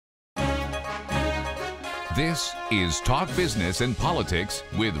This is Talk Business and Politics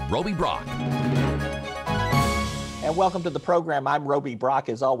with Roby Brock. And welcome to the program. I'm Roby Brock.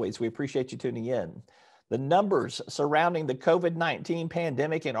 As always, we appreciate you tuning in. The numbers surrounding the COVID-19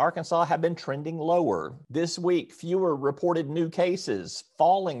 pandemic in Arkansas have been trending lower. This week, fewer reported new cases,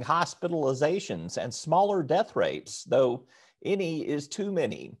 falling hospitalizations, and smaller death rates, though any is too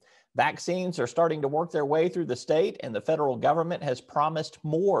many. Vaccines are starting to work their way through the state, and the federal government has promised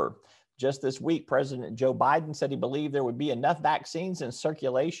more. Just this week, President Joe Biden said he believed there would be enough vaccines in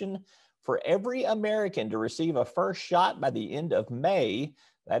circulation for every American to receive a first shot by the end of May.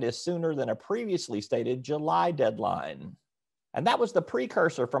 That is sooner than a previously stated July deadline. And that was the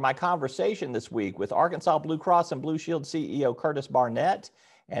precursor for my conversation this week with Arkansas Blue Cross and Blue Shield CEO Curtis Barnett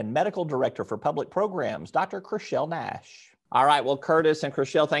and Medical Director for Public Programs, Dr. Creshelle Nash. All right, well, Curtis and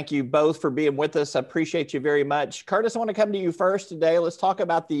Creshelle, thank you both for being with us. I appreciate you very much. Curtis, I want to come to you first today. Let's talk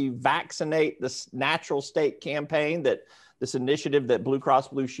about the Vaccinate the Natural State campaign, this initiative that Blue Cross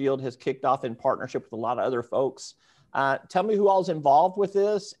Blue Shield has kicked off in partnership with a lot of other folks. Tell me who all's involved with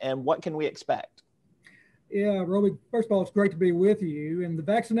this and what can we expect? Yeah, Roby, first of all, it's great to be with you. And the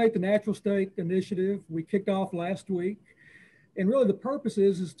Vaccinate the Natural State initiative, we kicked off last week. And really the purpose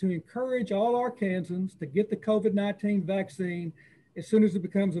is to encourage all Arkansans to get the COVID-19 vaccine as soon as it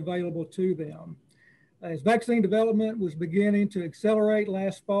becomes available to them. As vaccine development was beginning to accelerate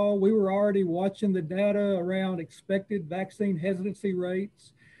last fall, we were already watching the data around expected vaccine hesitancy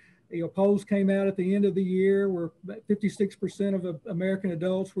rates. Polls came out at the end of the year where 56% of American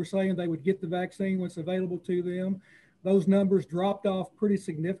adults were saying they would get the vaccine when it's available to them. Those numbers dropped off pretty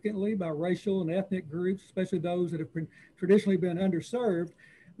significantly by racial and ethnic groups, especially those that have traditionally been underserved.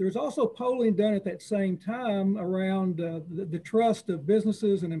 There was also polling done at that same time around the trust of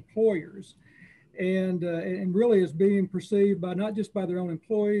businesses and employers, and really is being perceived by not just by their own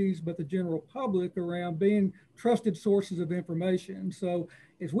employees, but the general public around being trusted sources of information. So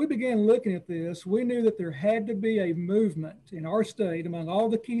as we began looking at this, we knew that there had to be a movement in our state among all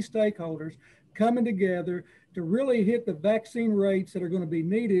the key stakeholders coming together to really hit the vaccine rates that are going to be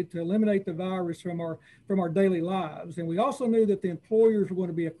needed to eliminate the virus from our daily lives. And we also knew that the employers were going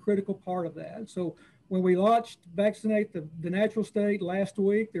to be a critical part of that. So when we launched Vaccinate the Natural State last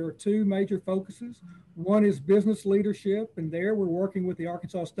week, there are two major focuses. One is business leadership, and there we're working with the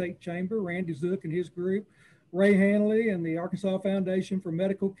Arkansas State Chamber, Randy Zook and his group, Ray Hanley and the Arkansas Foundation for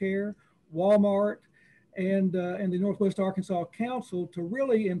Medical Care, Walmart, and the Northwest Arkansas Council to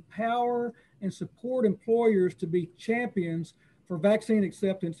really empower and support employers to be champions for vaccine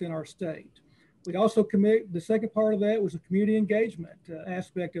acceptance in our state. We also commit, the second part of that was a community engagement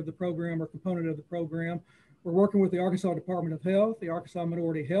aspect of the program or component of the program. We're working with the Arkansas Department of Health, the Arkansas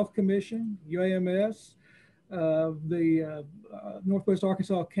Minority Health Commission, UAMS, the Northwest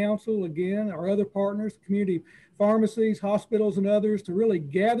Arkansas Council, again, our other partners, community pharmacies, hospitals, and others to really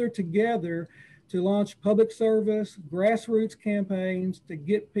gather together to launch public service, grassroots campaigns to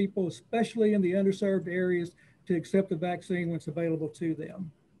get people, especially in the underserved areas, to accept the vaccine when it's available to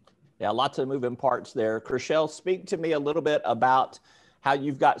them. Yeah, lots of moving parts there. Creshelle, speak to me a little bit about how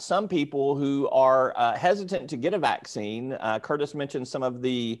you've got some people who are hesitant to get a vaccine. Curtis mentioned some of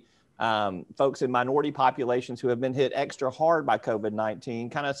the folks in minority populations who have been hit extra hard by COVID-19.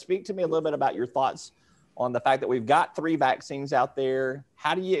 Kind of speak to me a little bit about your thoughts on the fact that we've got 3 vaccines out there.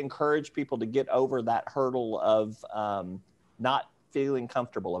 How do you encourage people to get over that hurdle of not feeling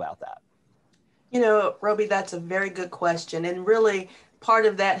comfortable about that? You know, Roby, that's a very good question. And really, part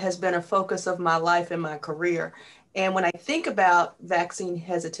of that has been a focus of my life and my career. And when I think about vaccine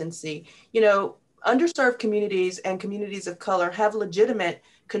hesitancy, you know, underserved communities and communities of color have legitimate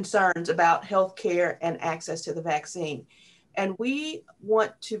concerns about health care and access to the vaccine. And we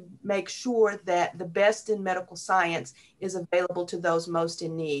want to make sure that the best in medical science is available to those most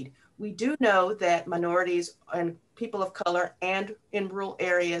in need. We do know that minorities and people of color and in rural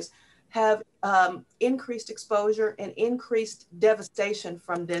areas have increased exposure and increased devastation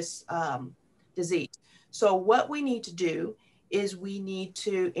from this disease. So what we need to do is we need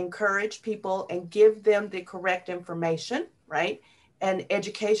to encourage people and give them the correct information, right? And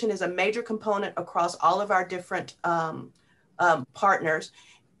education is a major component across all of our different partners,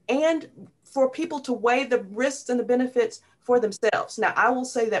 and for people to weigh the risks and the benefits for themselves. Now, I will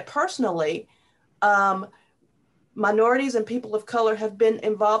say that personally, minorities and people of color have been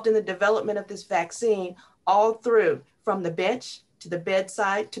involved in the development of this vaccine all through, from the bench to the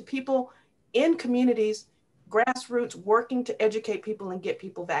bedside to people in communities, grassroots, working to educate people and get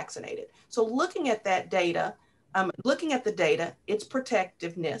people vaccinated. So looking at that data, its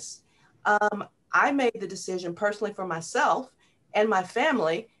protectiveness, I made the decision personally for myself and my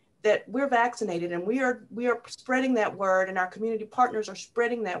family that we're vaccinated, and we are spreading that word, and our community partners are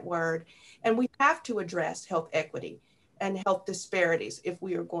spreading that word. And we have to address health equity and health disparities if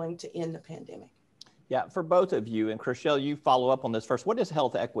we are going to end the pandemic. Yeah, for both of you, and Creshelle, you follow up on this first. What is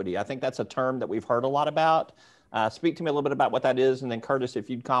health equity? I think that's a term that we've heard a lot about. Speak to me a little bit about what that is, and then Curtis, if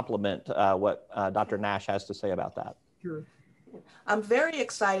you'd compliment what Dr. Nash has to say about that. Sure. I'm very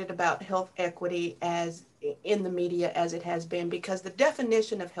excited about health equity as in the media as it has been, because the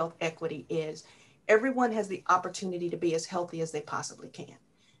definition of health equity is everyone has the opportunity to be as healthy as they possibly can.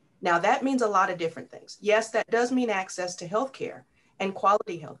 Now, that means a lot of different things. Yes, that does mean access to healthcare and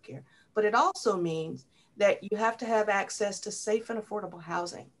quality healthcare, but it also means that you have to have access to safe and affordable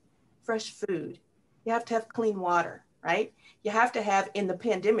housing, fresh food. You have to have clean water, right? You have to have, in the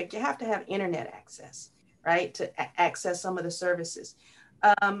pandemic, you have to have internet access, right? To access some of the services.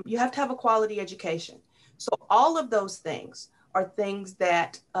 You have to have a quality education. So all of those things are things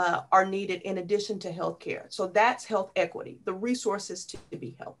that are needed in addition to healthcare. So that's health equity, the resources to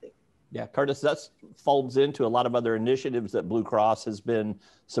be healthy. Yeah, Curtis, that folds into a lot of other initiatives that Blue Cross has been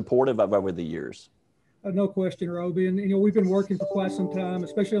supportive of over the years. No question, Roby. And, we've been working for quite some time,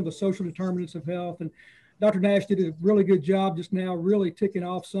 especially on the social determinants of health. And Dr. Nash did a really good job just now, really ticking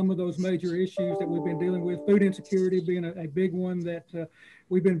off some of those major issues that we've been dealing with, food insecurity being a big one that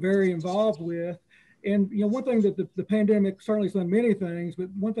we've been very involved with. And, one thing that the pandemic certainly has done many things, but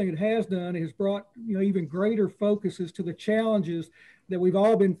one thing it has done is brought, even greater focuses to the challenges that we've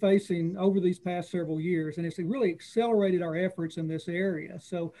all been facing over these past several years. And it's really accelerated our efforts in this area.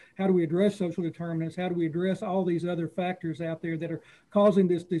 So how do we address social determinants? How do we address all these other factors out there that are causing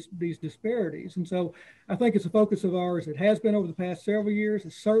these disparities? And so I think it's a focus of ours. It has been over the past several years.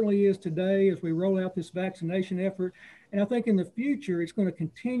 It certainly is today as we roll out this vaccination effort. And I think in the future, it's going to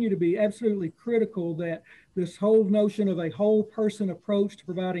continue to be absolutely critical that this whole notion of a whole person approach to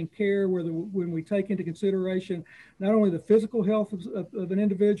providing care, when we take into consideration not only the physical health of an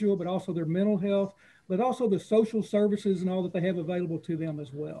individual, but also their mental health, but also the social services and all that they have available to them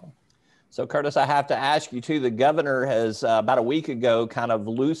as well. So Curtis, I have to ask you too, the governor has about a week ago kind of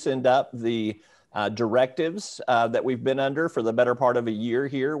loosened up the directives that we've been under for the better part of a year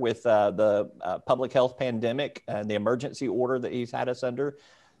here with the public health pandemic and the emergency order that he's had us under.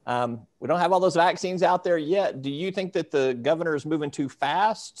 We don't have all those vaccines out there yet. Do you think that the governor is moving too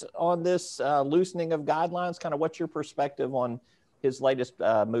fast on this loosening of guidelines? Kind of what's your perspective on his latest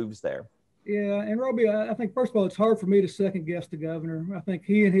moves there? Yeah, and Roby, I think, first of all, it's hard for me to second guess the governor. I think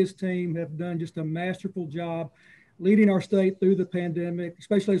he and his team have done just a masterful job leading our state through the pandemic,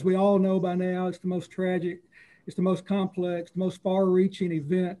 especially as we all know by now, it's the most tragic, it's the most complex, the most far-reaching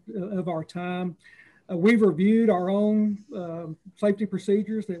event of our time. We've reviewed our own safety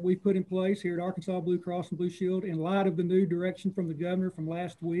procedures that we put in place here at Arkansas Blue Cross and Blue Shield in light of the new direction from the governor from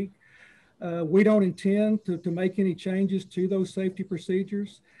last week. We don't intend to make any changes to those safety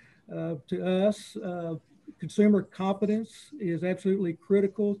procedures. To us, consumer confidence is absolutely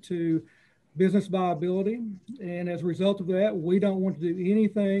critical to business viability. And as a result of that, we don't want to do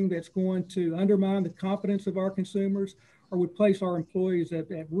anything that's going to undermine the confidence of our consumers or would place our employees at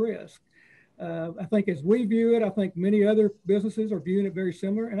risk. I think as we view it, I think many other businesses are viewing it very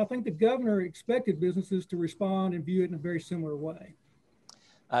similar. And I think the governor expected businesses to respond and view it in a very similar way.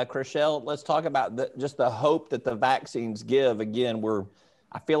 Creshelle, let's talk about just the hope that the vaccines give. Again,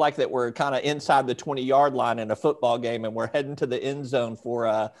 I feel like that we're kind of inside the 20-yard line in a football game and we're heading to the end zone for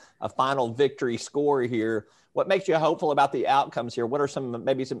a final victory score here. What makes you hopeful about the outcomes here? What are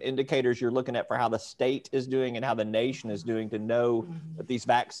maybe some indicators you're looking at for how the state is doing and how the nation is doing to know that these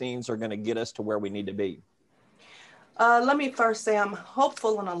vaccines are going to get us to where we need to be? Let me first say I'm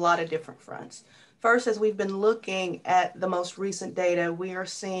hopeful on a lot of different fronts. First, as we've been looking at the most recent data, we are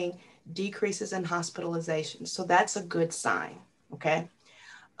seeing decreases in hospitalizations. So that's a good sign, okay?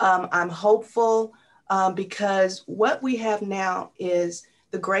 I'm hopeful because what we have now is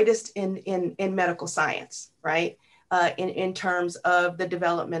the greatest in medical science, right? In terms of the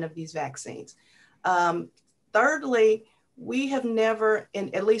development of these vaccines. Thirdly, we have never,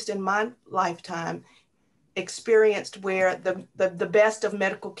 at least in my lifetime, experienced where the best of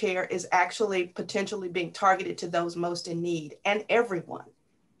medical care is actually potentially being targeted to those most in need, and everyone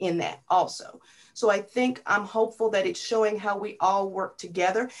in that also. So I think I'm hopeful that it's showing how we all work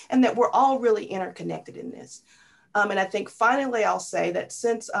together and that we're all really interconnected in this. And I think finally, I'll say that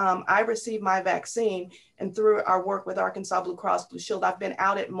since I received my vaccine and through our work with Arkansas Blue Cross Blue Shield, I've been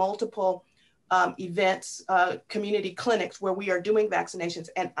out at multiple events, community clinics where we are doing vaccinations,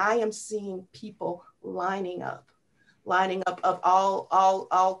 and I am seeing people lining up of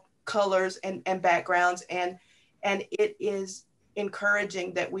all colors and backgrounds. And it is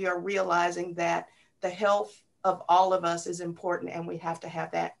encouraging that we are realizing that the health of all of us is important, and we have to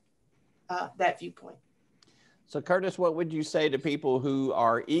have that viewpoint. So Curtis, what would you say to people who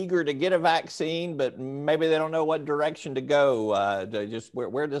are eager to get a vaccine, but maybe they don't know what direction to go?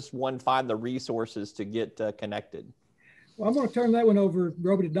 Where does one find the resources to get connected? Well, I'm going to turn that one over,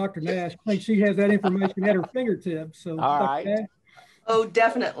 Roby, to Dr. Nash. I think she has that information at her fingertips. So, all Dr. right. Nash? Oh,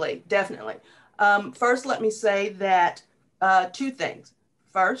 definitely, definitely. First, let me say that two things.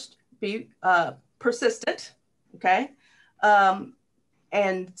 First, be persistent, okay?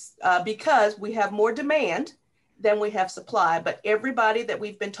 Because we have more demand than we have supply, but everybody that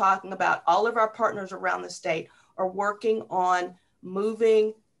we've been talking about, all of our partners around the state are working on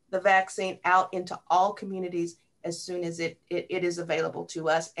moving the vaccine out into all communities as soon as it is available to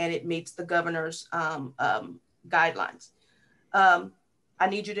us and it meets the governor's guidelines. I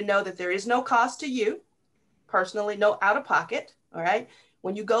need you to know that there is no cost to you personally, no out of pocket, all right?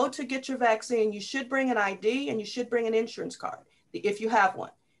 When you go to get your vaccine, you should bring an ID and you should bring an insurance card if you have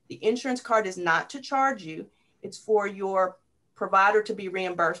one. The insurance card is not to charge you. It's for your provider to be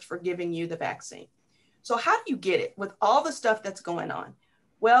reimbursed for giving you the vaccine. So how do you get it with all the stuff that's going on?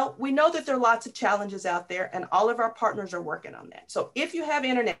 Well, we know that there are lots of challenges out there, and all of our partners are working on that. So if you have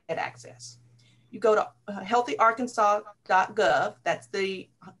internet access, you go to healthyarkansas.gov, that's the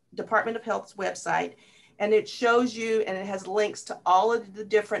Department of Health's website, and it shows you, and it has links to all of the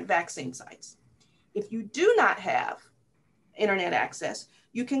different vaccine sites. If you do not have internet access,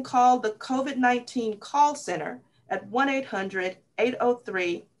 you can call the COVID-19 call center at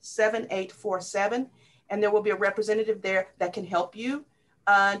 1-800-803-7847, and there will be a representative there that can help you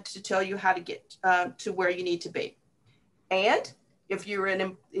to tell you how to get to where you need to be. And if you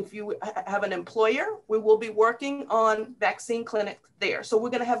have an employer, we will be working on vaccine clinics there. So we're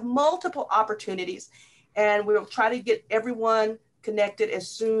going to have multiple opportunities, and we'll try to get everyone connected as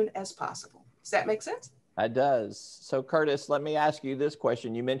soon as possible. Does that make sense? It does. So Curtis, let me ask you this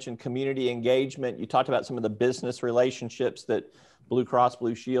question. You mentioned community engagement. You talked about some of the business relationships that Blue Cross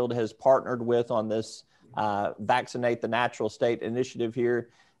Blue Shield has partnered with on this Vaccinate the Natural State initiative here.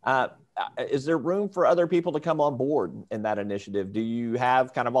 Is there room for other people to come on board in that initiative? Do you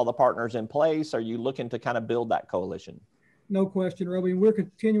have kind of all the partners in place? Are you looking to kind of build that coalition? No question, Roby. We're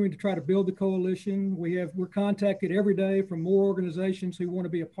continuing to try to build the coalition. We're contacted every day from more organizations who want to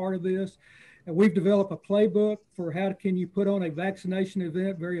be a part of this. And we've developed a playbook for how can you put on a vaccination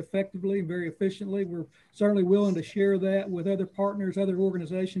event very effectively and very efficiently. We're certainly willing to share that with other partners, other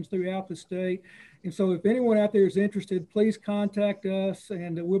organizations throughout the state. And so if anyone out there is interested, please contact us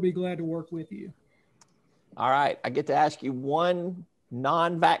and we'll be glad to work with you. All right. I get to ask you one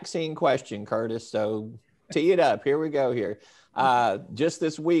non-vaccine question, Curtis. So tee it up. Here we go here. Just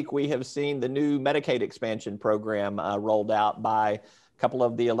this week, we have seen the new Medicaid expansion program rolled out by a couple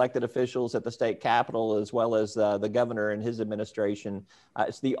of the elected officials at the state capitol, as well as the governor and his administration.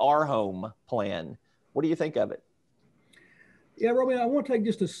 It's the Our Home plan. What do you think of it? Yeah, Roby, I want to take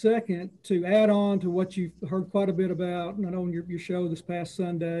just a second to add on to what you've heard quite a bit about, not on your show this past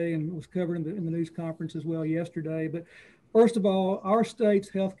Sunday, and was covered in the news conference as well yesterday. But first of all, our state's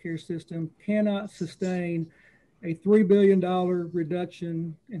healthcare system cannot sustain a $3 billion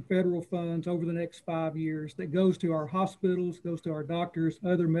reduction in federal funds over the next 5 years that goes to our hospitals, goes to our doctors,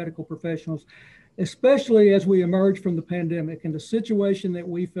 other medical professionals, especially as we emerge from the pandemic and the situation that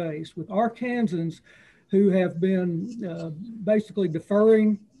we face with Arkansans who have been basically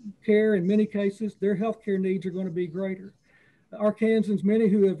deferring care in many cases. Their healthcare needs are going to be greater. Arkansans, many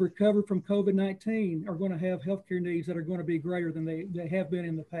who have recovered from COVID-19 are going to have healthcare needs that are going to be greater than they have been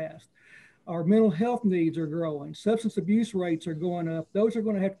in the past. Our mental health needs are growing. Substance abuse rates are going up. Those are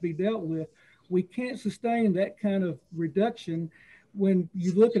going to have to be dealt with. We can't sustain that kind of reduction when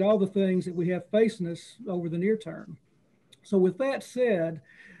you look at all the things that we have facing us over the near term. So with that said,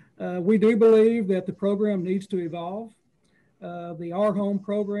 we do believe that the program needs to evolve. The Our Home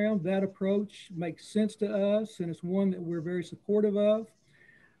program, that approach makes sense to us, and it's one that we're very supportive of.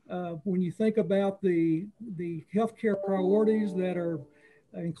 When you think about the healthcare priorities that are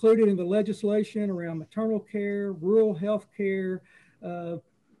included in the legislation around maternal care, rural health care, the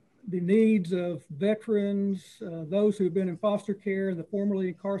needs of veterans, those who have been in foster care and the formerly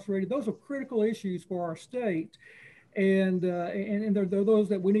incarcerated, those are critical issues for our state. And they're those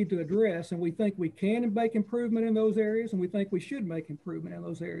that we need to address, and we think we can make improvement in those areas, and we think we should make improvement in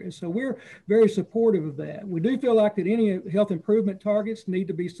those areas. So we're very supportive of that. We do feel like that any health improvement targets need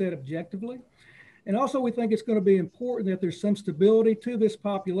to be set objectively. And also we think it's going to be important that there's some stability to this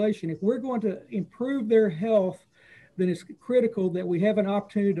population. If we're going to improve their health, then it's critical that we have an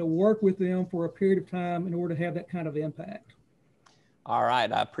opportunity to work with them for a period of time in order to have that kind of impact. All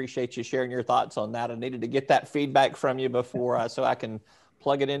right. I appreciate you sharing your thoughts on that. I needed to get that feedback from you before so I can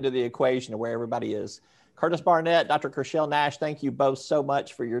plug it into the equation of where everybody is. Curtis Barnett, Dr. Creshelle Nash, thank you both so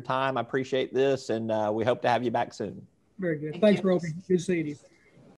much for your time. I appreciate this, and we hope to have you back soon. Very good. Thanks, Roby. Good to see you.